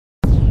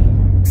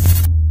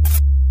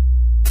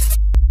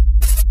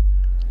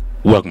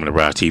Welcome to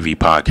Rise TV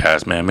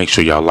Podcast, man. Make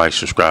sure y'all like,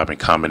 subscribe, and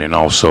comment, and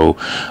also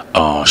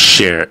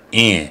share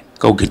and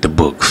go get the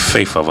book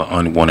Faith of an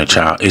Unwanted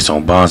Child. It's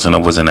on Barnes &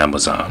 Noble and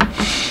Amazon.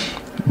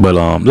 But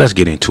let's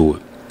get into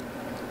it.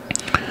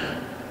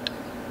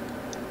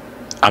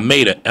 I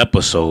made an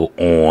episode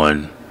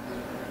on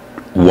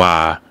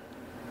why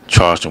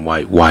Charleston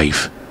White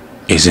wife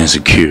is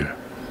insecure,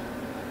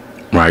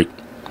 right?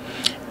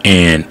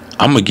 And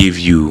I'm gonna give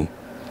you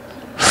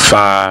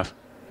 5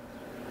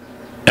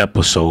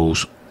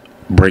 episodes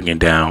breaking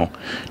down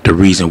the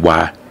reason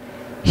why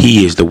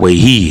he is the way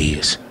he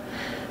is,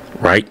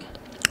 right?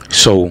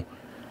 So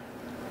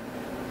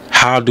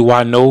how do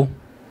I know?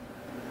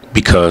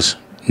 Because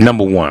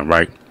number one,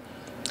 right,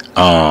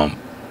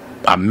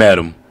 I met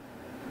him,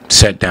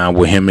 sat down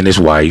with him and his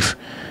wife.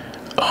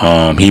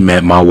 He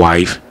met my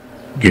wife,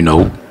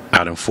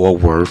 out in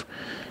Fort Worth.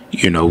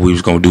 We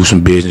was gonna do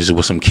some business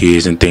with some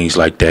kids and things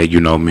like that, you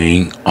know what I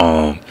mean?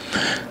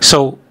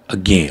 So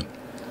again,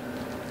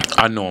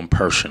 I know him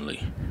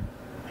personally,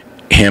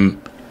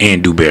 him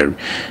and Dewberry.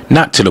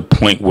 Not to the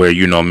point where,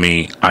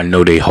 I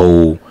know their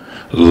whole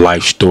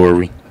life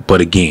story.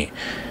 But again,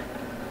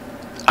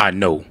 I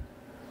know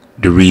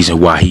the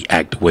reason why he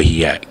act the way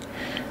he act.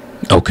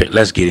 Okay,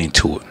 let's get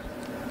into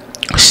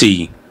it.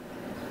 See,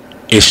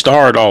 it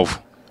started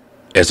off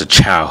as a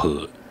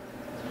childhood.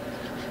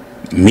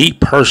 Me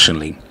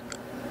personally,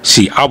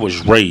 see, I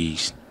was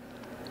raised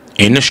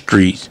in the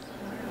streets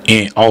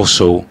and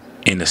also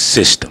in the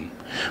system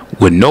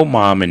with no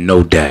mom and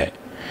no dad.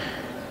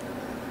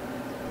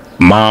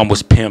 Mom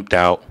was pimped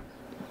out.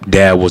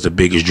 Dad was the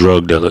biggest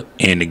drug dealer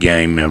and the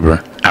gang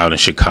member out in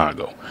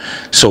Chicago.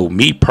 So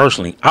me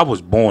personally, I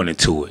was born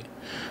into it.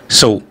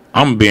 So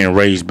I'm being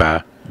raised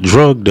by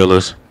drug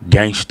dealers,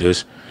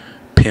 gangsters,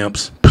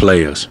 pimps,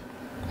 players.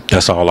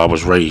 That's all I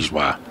was raised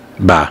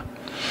by.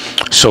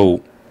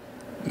 So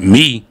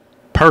me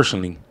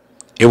personally,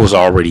 it was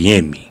already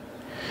in me.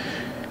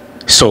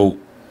 So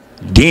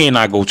then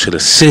I go to the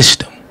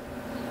system,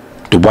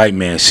 the white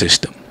man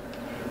system,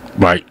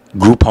 right?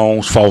 Group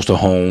homes, foster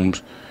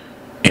homes,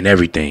 and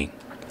everything.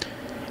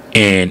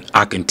 And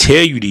I can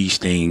tell you these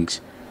things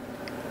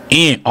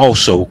and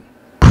also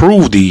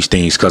prove these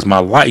things because my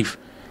life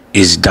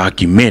is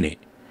documented.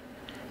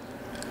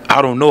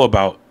 I don't know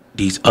about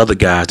these other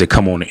guys that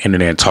come on the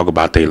internet and talk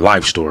about their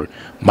life story.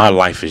 My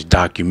life is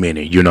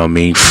documented, you know what I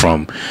mean?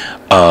 From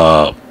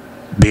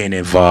being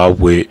involved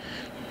with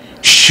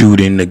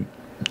shooting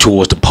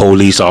towards the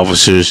police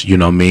officers, you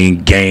know what I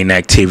mean? Gang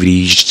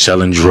activities,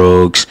 selling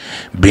drugs,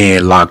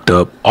 being locked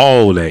up,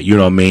 all that, you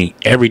know what I mean?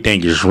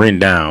 Everything is written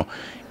down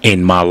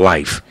in my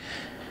life.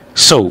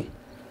 So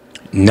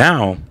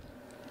now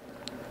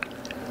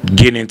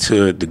get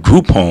into the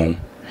group home.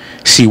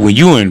 See, when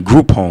you're in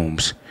group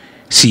homes,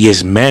 see,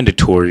 it's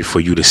mandatory for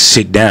you to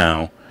sit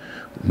down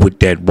with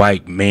that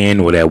white man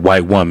or that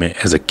white woman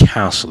as a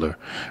counselor,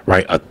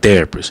 right? A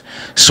therapist.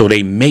 So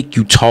they make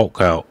you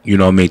talk out, you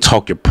know what I mean?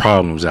 Talk your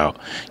problems out,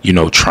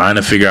 trying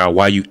to figure out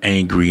why you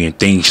angry and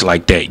things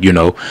like that,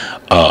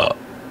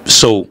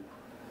 So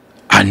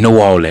I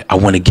know all that. I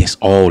went against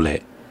all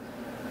that.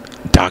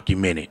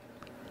 Documented.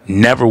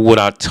 Never would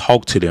I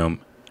talk to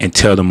them and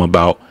tell them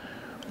about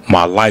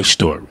my life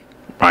story,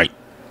 right?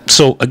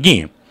 So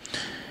again,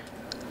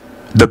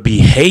 the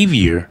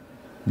behavior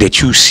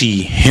that you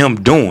see him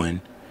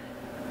doing,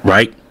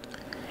 right,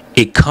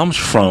 it comes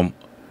from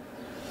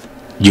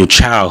your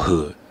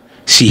childhood.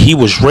 See, he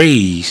was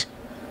raised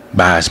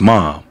by his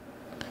mom.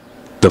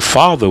 The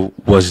father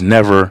was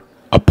never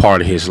a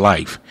part of his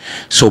life.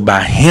 So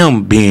by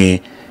him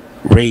being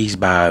raised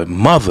by a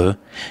mother,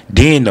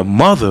 then the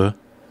mother,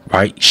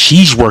 right,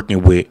 she's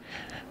working with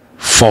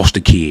foster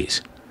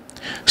kids.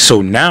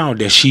 So now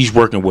that she's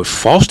working with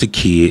foster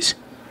kids,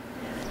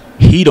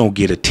 he don't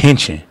get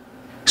attention.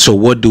 So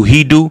what do?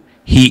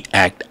 He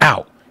act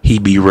out. He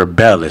be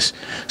rebellious.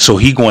 So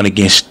he going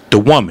against the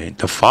woman.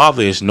 The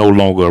father is no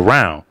longer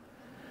around.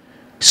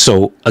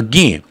 So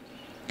again,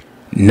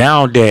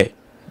 now that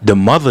the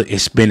mother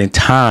is spending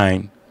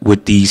time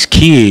with these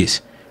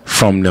kids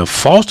from the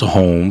foster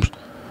homes,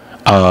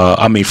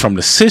 from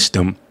the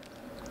system,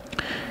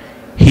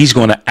 he's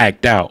going to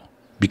act out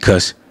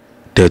because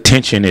the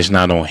attention is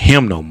not on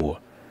him no more.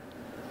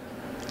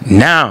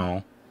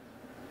 Now,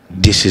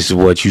 this is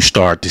what you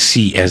start to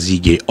see as he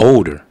get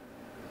older.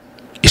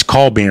 It's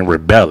called being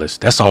rebellious.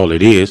 That's all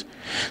it is.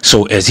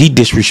 So as he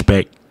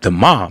disrespect the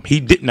mom,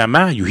 he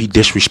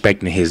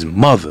disrespecting his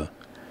mother.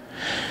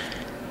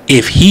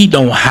 If he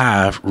don't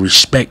have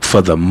respect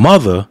for the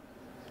mother,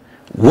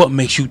 what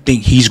makes you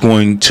think he's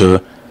going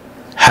to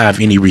have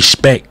any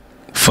respect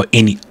for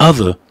any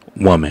other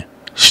woman?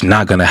 It's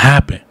not going to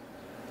happen.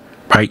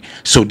 Right?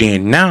 So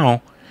then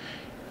now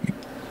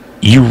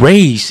you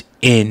raised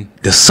in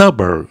the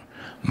suburb.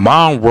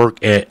 Mom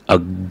worked at a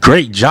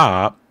great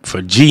job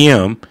for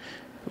GM,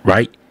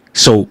 right?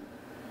 So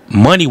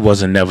money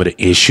wasn't never the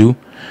issue.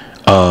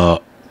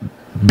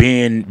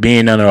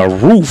 Being under a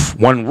roof,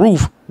 one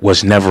roof,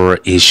 was never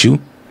an issue.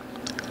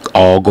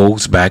 All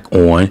goes back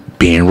on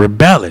being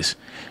rebellious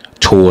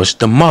towards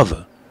the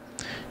mother.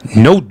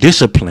 No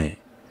discipline.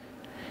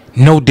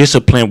 No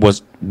discipline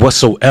was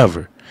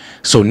whatsoever.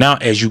 So now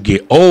as you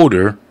get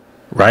older,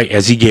 right?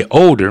 As he get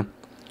older,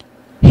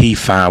 he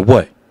find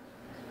what?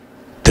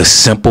 The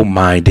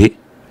simple-minded,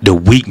 the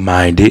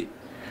weak-minded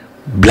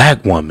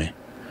black woman.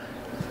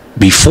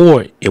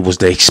 Before, it was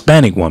the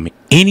Hispanic woman.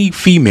 Any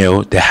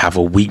female that have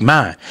a weak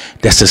mind.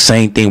 That's the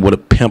same thing what a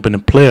pimp and a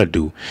player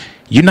do.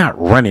 You're not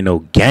running no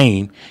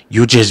game.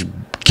 You're just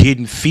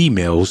getting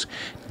females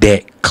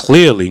that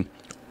clearly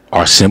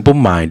are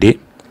simple-minded,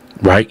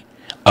 right?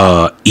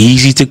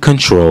 Easy to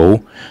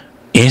control,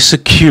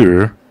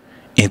 insecure,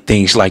 and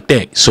things like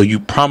that. So you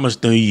promise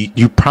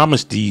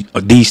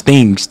these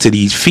things to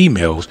these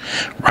females,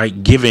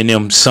 right? Giving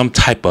them some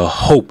type of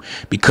hope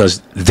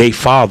because their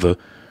father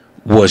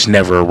was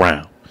never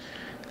around.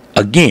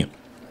 Again,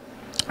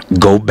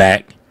 go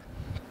back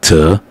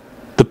to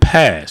the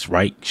past,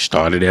 right?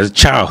 Started as a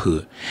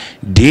childhood,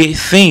 did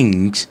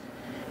things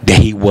that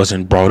he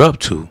wasn't brought up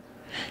to.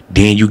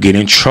 Then you get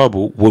in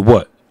trouble with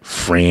what?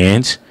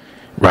 Friends,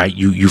 right?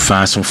 You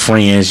find some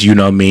friends, you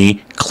know what I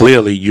mean?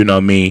 Clearly, you know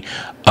what I mean?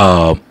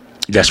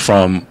 That's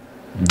from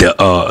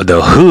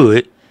the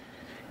hood,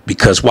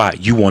 because why?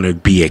 You want to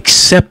be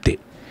accepted.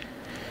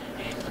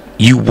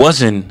 You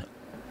wasn't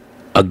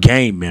a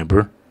gang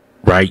member,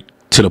 right?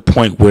 To the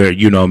point where,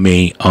 you know what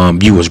I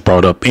mean, you was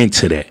brought up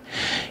into that.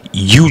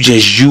 You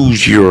just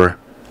use your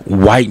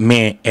white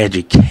man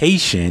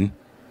education,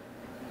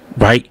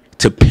 right,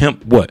 to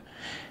pimp what?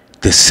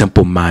 The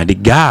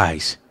simple-minded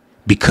guys,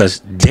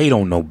 because they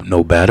don't know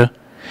no better.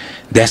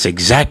 That's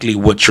exactly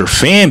what your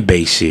fan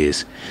base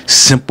is.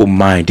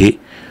 Simple-minded,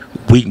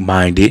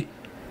 weak-minded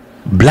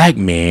black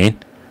man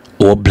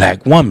or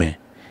black woman.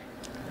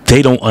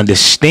 They don't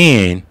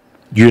understand,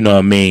 you know what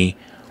I mean,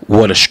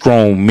 what a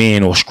strong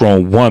man or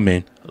strong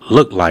woman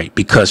look like,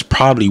 because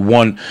probably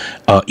one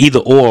either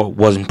or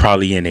wasn't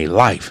probably in their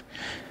life.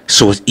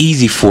 So it's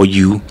easy for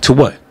you to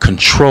what?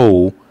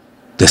 Control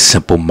the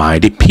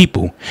simple-minded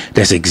people.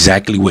 That's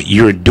exactly what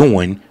you're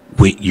doing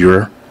with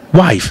your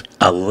wife,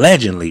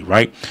 allegedly,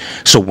 right?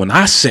 So when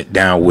I sat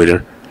down with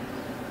her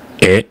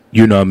at,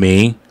 you know what I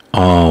mean,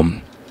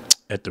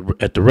 at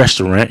the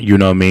restaurant, you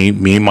know what I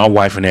mean, me and my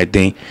wife and that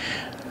thing,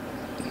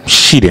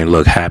 she didn't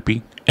look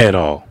happy at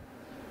all.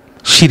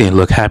 She didn't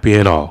look happy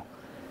at all.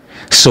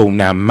 So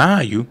now,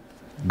 mind you,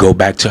 go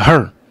back to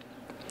her.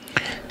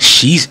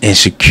 She's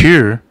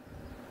insecure,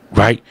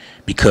 right?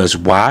 Because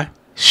why?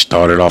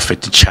 Started off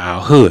at the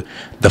childhood.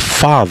 The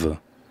father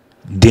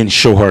didn't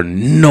show her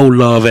no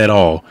love at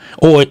all,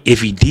 or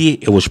if he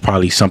did, it was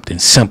probably something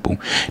simple.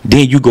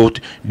 Then you go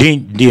to,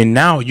 then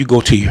now you go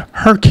to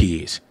her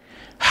kids.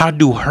 How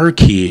do her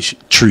kids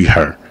treat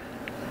her?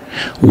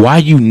 Why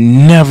you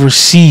never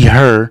see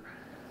her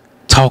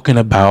talking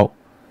about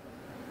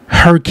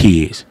her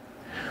kids?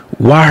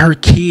 Why her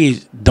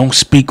kids don't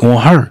speak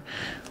on her?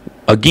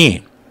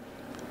 Again,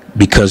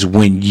 because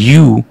when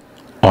you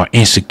are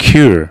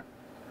insecure,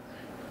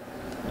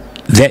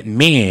 that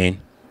man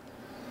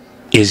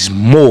is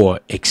more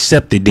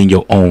accepted than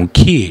your own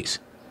kids.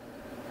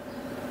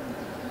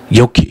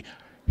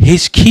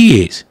 His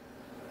kids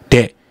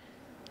that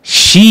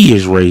she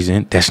is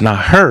raising, that's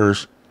not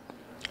hers,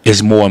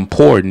 is more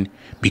important,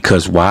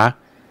 because why?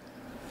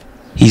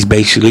 He's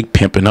basically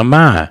pimping her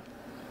mind.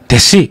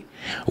 That's it.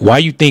 Why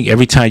you think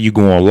every time you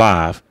go on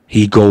live,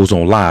 he goes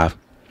on live,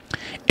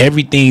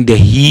 everything that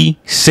he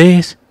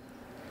says,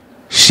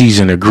 she's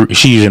in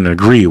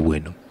agree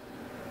with him.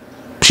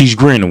 She's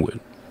agreeing with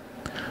him.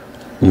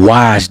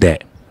 Why is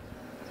that?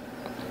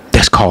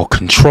 That's called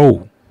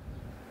control,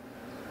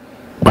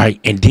 right?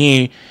 And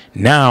then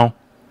now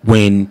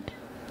when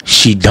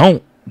she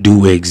don't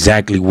do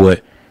exactly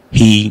what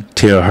he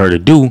tell her to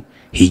do,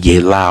 he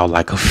get loud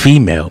like a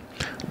female.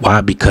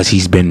 Why? Because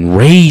he's been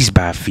raised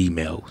by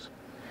females.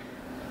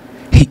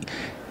 He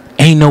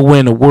ain't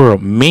nowhere in the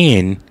world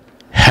men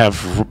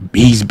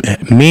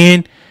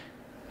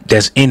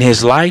that's in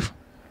his life,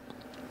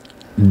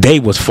 they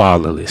was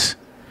fatherless.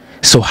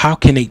 So how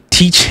can they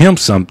teach him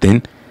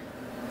something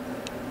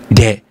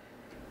that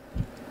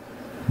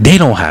they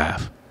don't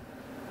have?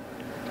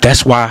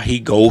 That's why he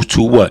goes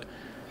to what?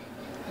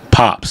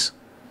 Pops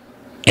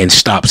and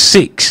stop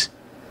 6,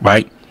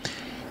 right?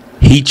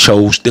 He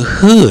chose the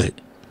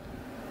hood.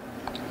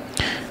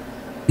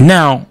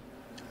 Now,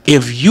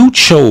 if you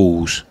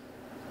chose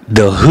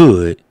the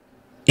hood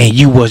and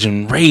you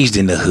wasn't raised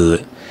in the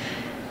hood,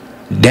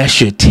 that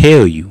should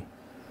tell you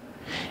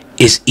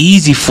it's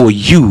easy for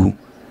you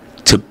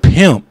to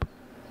pimp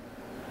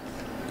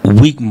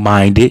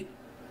weak-minded,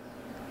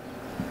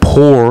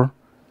 poor,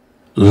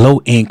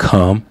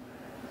 low-income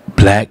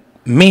black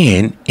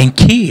men and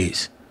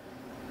kids.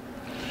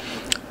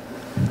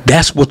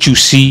 That's what you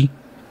see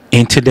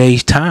in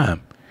today's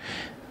time.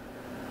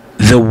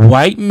 The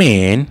white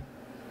man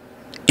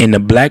and the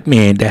black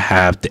man that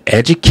have the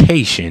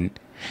education,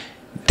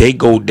 they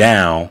go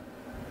down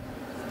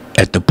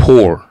at the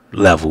poor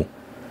level.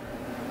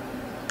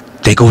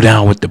 They go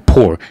down with the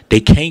poor.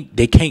 They can't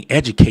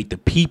educate the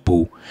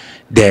people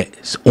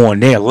that's on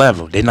their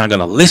level. They're not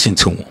gonna listen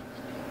to them.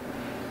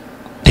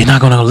 They're not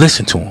going to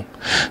listen to him.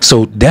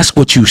 So that's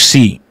what you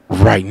see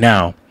right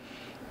now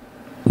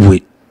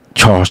with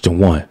Charleston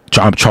White.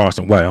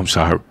 I'm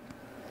sorry.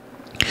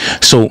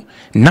 So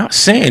not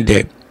saying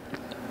that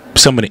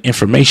some of the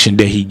information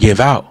that he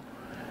give out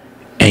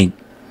ain't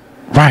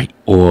right,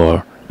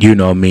 or you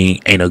know what I mean,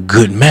 ain't a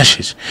good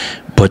message,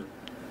 but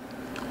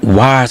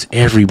why is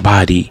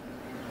everybody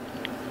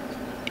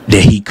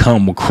that he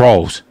come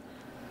across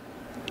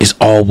is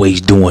always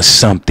doing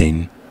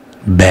something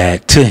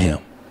bad to him?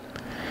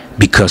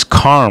 Because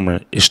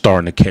karma is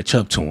starting to catch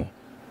up to him.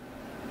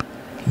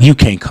 You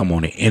can't come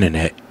on the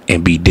internet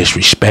and be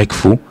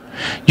disrespectful.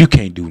 You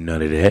can't do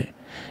none of that.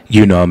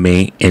 You know what I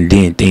mean? And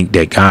then think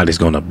that God is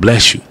going to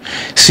bless you.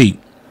 See,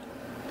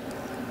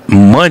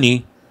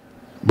 money,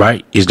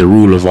 right, is the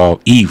rule of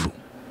all evil.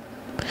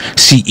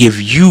 See,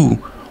 if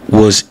you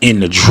was in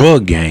the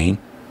drug game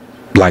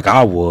like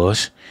I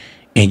was,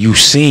 and you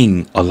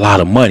seen a lot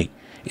of money,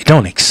 it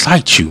don't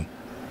excite you,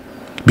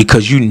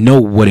 because you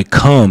know what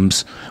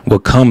comes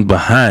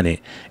behind it.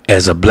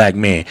 As a black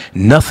man,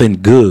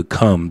 nothing good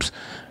comes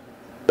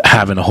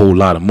having a whole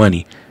lot of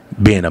money,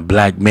 being a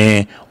black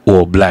man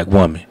or a black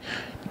woman.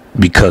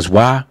 Because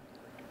why?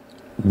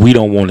 We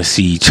don't want to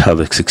see each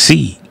other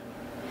succeed.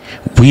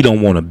 We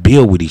don't want to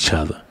build with each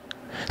other.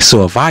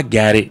 So if I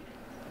got it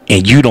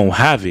and you don't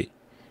have it,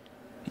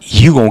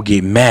 you gonna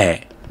get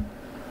mad.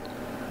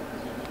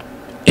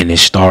 And it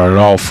started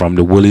off from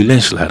the Willie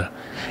Lynch letter.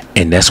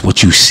 And that's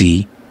what you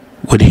see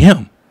with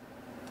him.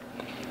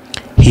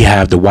 He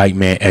have the white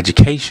man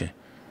education.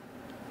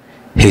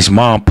 His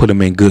mom put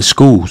him in good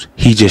schools.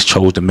 He just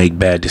chose to make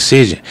bad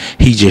decisions.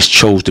 He just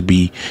chose to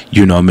be,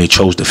 you know what I mean,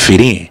 chose to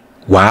fit in.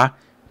 Why?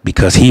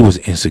 Because he was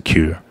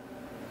insecure.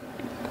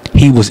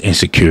 He was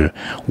insecure.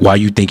 Why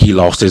you think he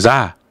lost his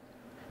eye?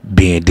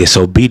 Being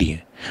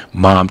disobedient.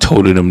 Mom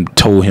told him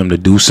to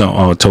do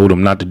something, told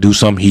him not to do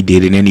something. He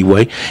did it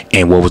anyway.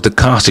 And what was the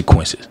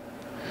consequences?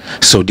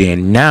 So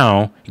then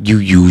now you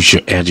use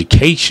your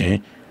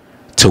education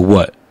to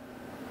what?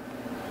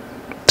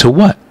 To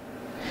what?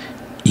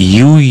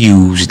 You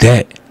use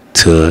that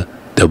to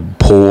the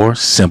poor,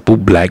 simple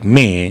black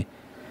man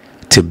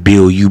to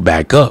build you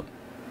back up.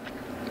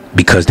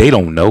 Because they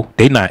don't know.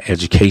 They not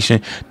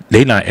educated.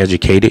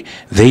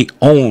 They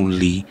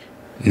only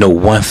know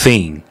one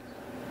thing.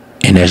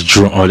 And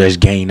that's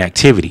gain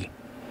activity.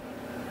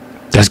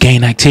 That's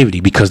gain activity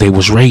because they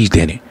was raised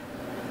in it.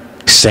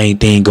 Same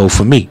thing go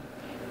for me.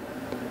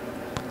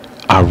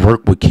 I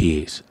work with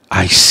kids.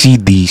 I see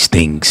these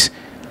things.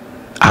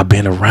 I've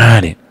been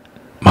around it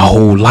my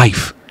whole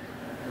life.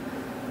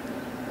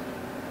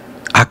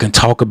 I can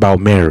talk about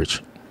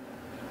marriage.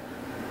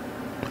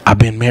 I've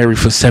been married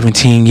for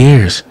 17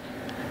 years.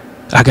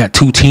 I got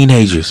 2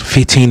 teenagers,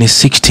 15 and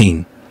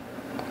 16.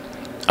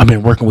 I've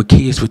been working with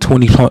kids for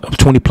 20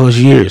 plus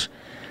years.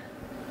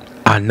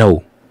 I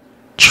know.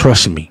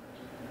 Trust me.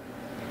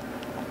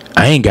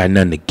 I ain't got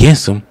nothing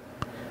against them,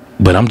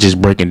 but I'm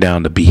just breaking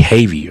down the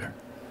behavior.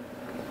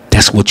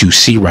 That's what you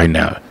see right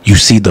now. You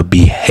see the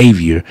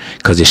behavior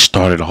because it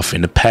started off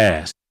in the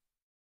past.